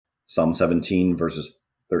Psalm 17, verses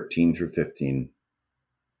 13 through 15.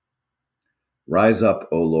 Rise up,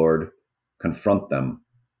 O Lord, confront them,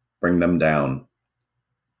 bring them down.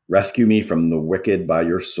 Rescue me from the wicked by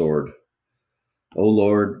your sword. O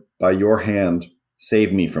Lord, by your hand,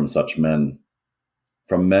 save me from such men,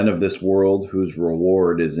 from men of this world whose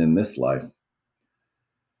reward is in this life.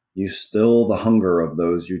 You still the hunger of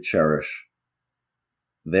those you cherish.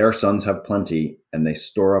 Their sons have plenty, and they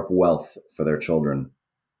store up wealth for their children.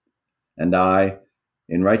 And I,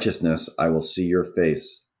 in righteousness, I will see your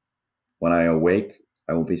face. When I awake,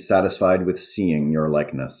 I will be satisfied with seeing your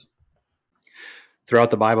likeness.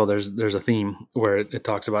 Throughout the Bible, there's a theme where it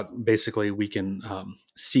talks about basically we can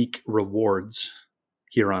seek rewards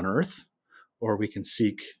here on earth, or we can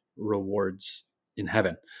seek rewards in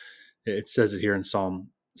heaven. It says it here in Psalm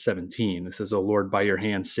 17. It says, "O Lord, by your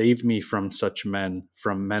hand, save me from such men,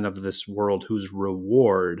 from men of this world whose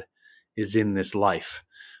reward is in this life."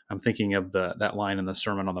 I'm thinking of that line in the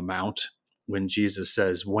Sermon on the Mount when Jesus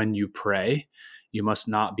says, "When you pray, you must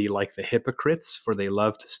not be like the hypocrites, for they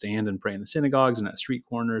love to stand and pray in the synagogues and at street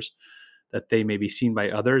corners, that they may be seen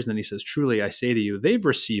by others." And then he says, "Truly, I say to you, they've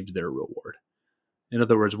received their reward." In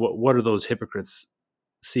other words, what are those hypocrites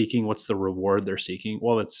seeking? What's the reward they're seeking?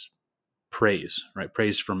 Well, it's praise, right?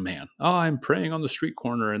 Praise from man. Oh, I'm praying on the street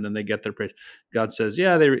corner, and then they get their praise. God says,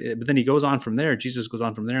 yeah, but then he goes on from there. Jesus goes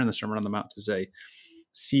on from there in the Sermon on the Mount to say,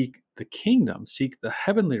 seek the kingdom, seek the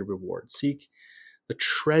heavenly reward, seek the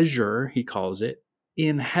treasure, he calls it,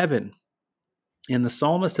 in heaven. And the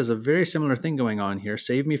psalmist has a very similar thing going on here.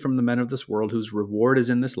 Save me from the men of this world whose reward is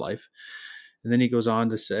in this life. And then he goes on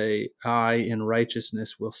to say, I in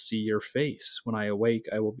righteousness will see your face. When I awake,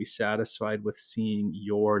 I will be satisfied with seeing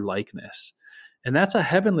your likeness. And that's a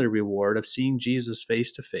heavenly reward of seeing Jesus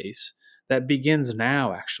face to face. That begins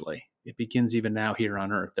now, actually. It begins even now here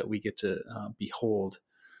on earth that we get to behold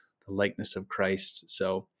the likeness of Christ.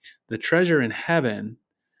 So the treasure in heaven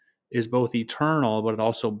is both eternal, but it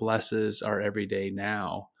also blesses our everyday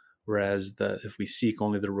now. Whereas if we seek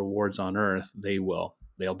only the rewards on earth,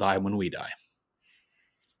 they'll die when we die.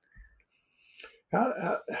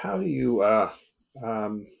 How do you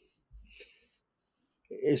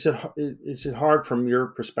is it hard from your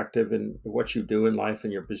perspective and what you do in life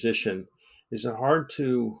and your position? Is it hard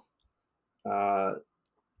to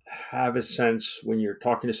have a sense when you're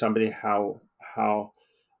talking to somebody how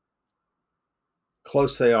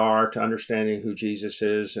close they are to understanding who Jesus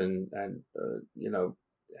is, and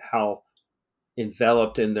how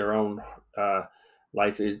enveloped in their own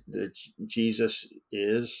life that Jesus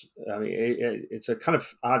is? I mean, it's a kind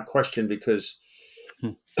of odd question because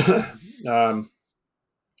the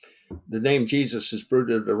name Jesus is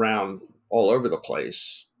bruited around all over the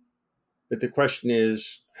place. But the question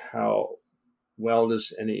is, how well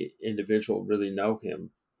does any individual really know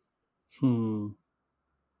him?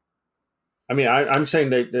 I mean, I'm saying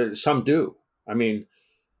that some do. I mean,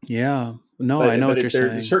 yeah, no, I know what you're saying.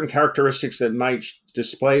 There are certain characteristics that might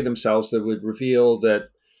display themselves that would reveal that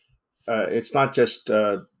it's not just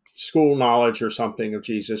school knowledge or something of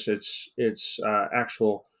Jesus. It's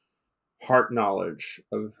actual heart knowledge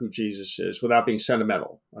of who Jesus is without being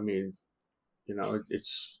sentimental. I mean,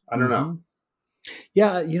 it's, I don't know.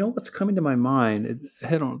 Yeah, what's coming to my mind,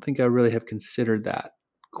 I don't think I really have considered that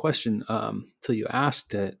question till you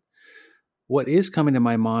asked it. What is coming to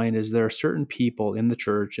my mind is there are certain people in the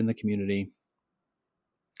church, in the community,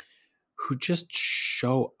 who just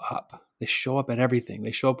show up. They show up at everything.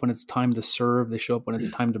 They show up when it's time to serve. They show up when it's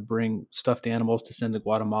time to bring stuffed animals to send to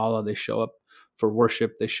Guatemala. They show up for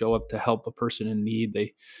worship. They show up to help a person in need.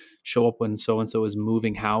 They show up when so-and-so is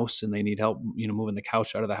moving house and they need help, moving the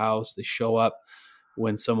couch out of the house. They show up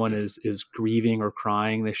when someone is grieving or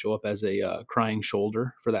crying. They show up as a crying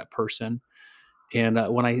shoulder for that person. And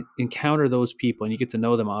when I encounter those people, and you get to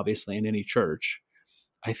know them, obviously, in any church,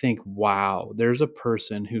 I think, wow, there's a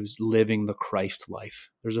person who's living the Christ life.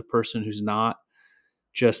 There's a person who's not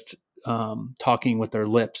just talking with their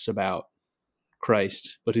lips about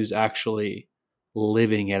Christ, but who's actually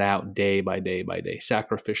living it out day by day by day,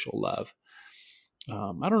 sacrificial love.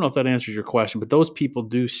 I don't know if that answers your question, but those people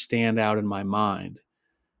do stand out in my mind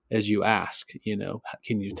as you ask,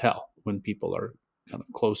 can you tell when people are kind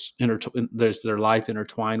of close, there's their life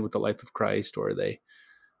intertwined with the life of Christ, or are they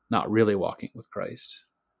not really walking with Christ?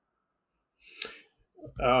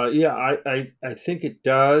 Yeah, I think it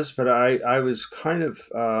does, but I was kind of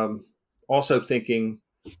also thinking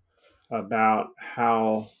about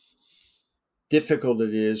how difficult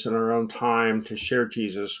it is in our own time to share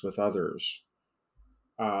Jesus with others.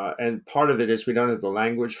 And part of it is we don't have the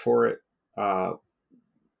language for it.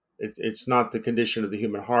 it's not the condition of the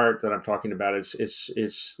human heart that I'm talking about.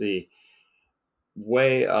 It's the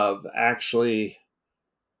way of actually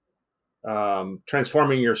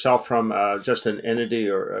transforming yourself from just an entity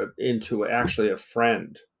or into actually a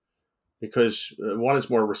friend, because one is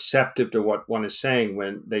more receptive to what one is saying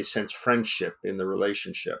when they sense friendship in the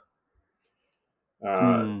relationship.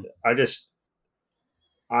 Hmm. I just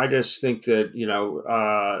think that,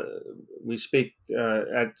 we speak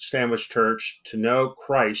at Stanwich Church to know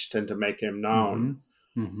Christ and to make him Mm-hmm. known.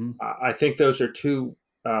 Mm-hmm. I think those are two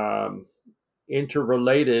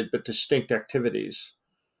interrelated but distinct activities.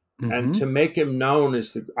 And Mm-hmm. to make him known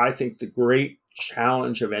is, I think, the great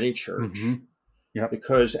challenge of any Mm-hmm. church, Yep.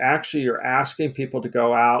 because actually you're asking people to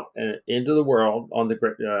go out and into the world on the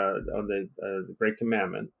Great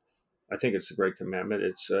Commandment. I think it's the Great Commandment.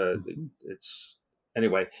 Mm-hmm. It's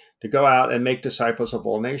anyway, to go out and make disciples of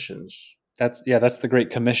all nations. That's the Great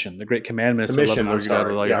Commission. The Great Commandment is to love the Commission. I'm Lord your God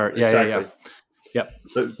with sorry. all your Yeah, heart. Yeah, yeah, yeah. exactly. Yep.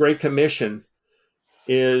 The Great Commission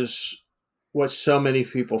is what so many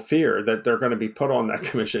people fear, that they're going to be put on that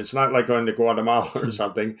commission. It's not like going to Guatemala or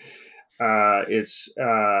something. Uh, it's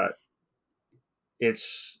uh,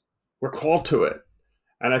 it's we're called to it,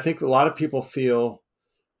 and I think a lot of people feel,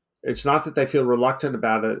 it's not that they feel reluctant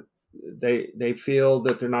about it. They feel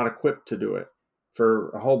that they're not equipped to do it for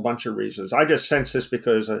a whole bunch of reasons. I just sense this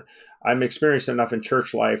because I'm experienced enough in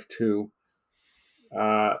church life to,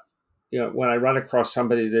 uh, when I run across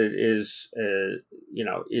somebody that is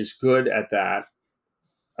good at that,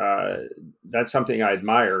 that's something I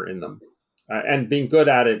admire in them. And being good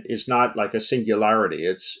at it is not like a singularity.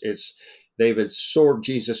 It's they've absorbed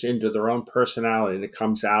Jesus into their own personality, and it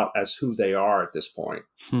comes out as who they are at this point.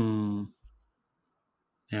 Hmm.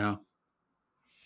 Yeah.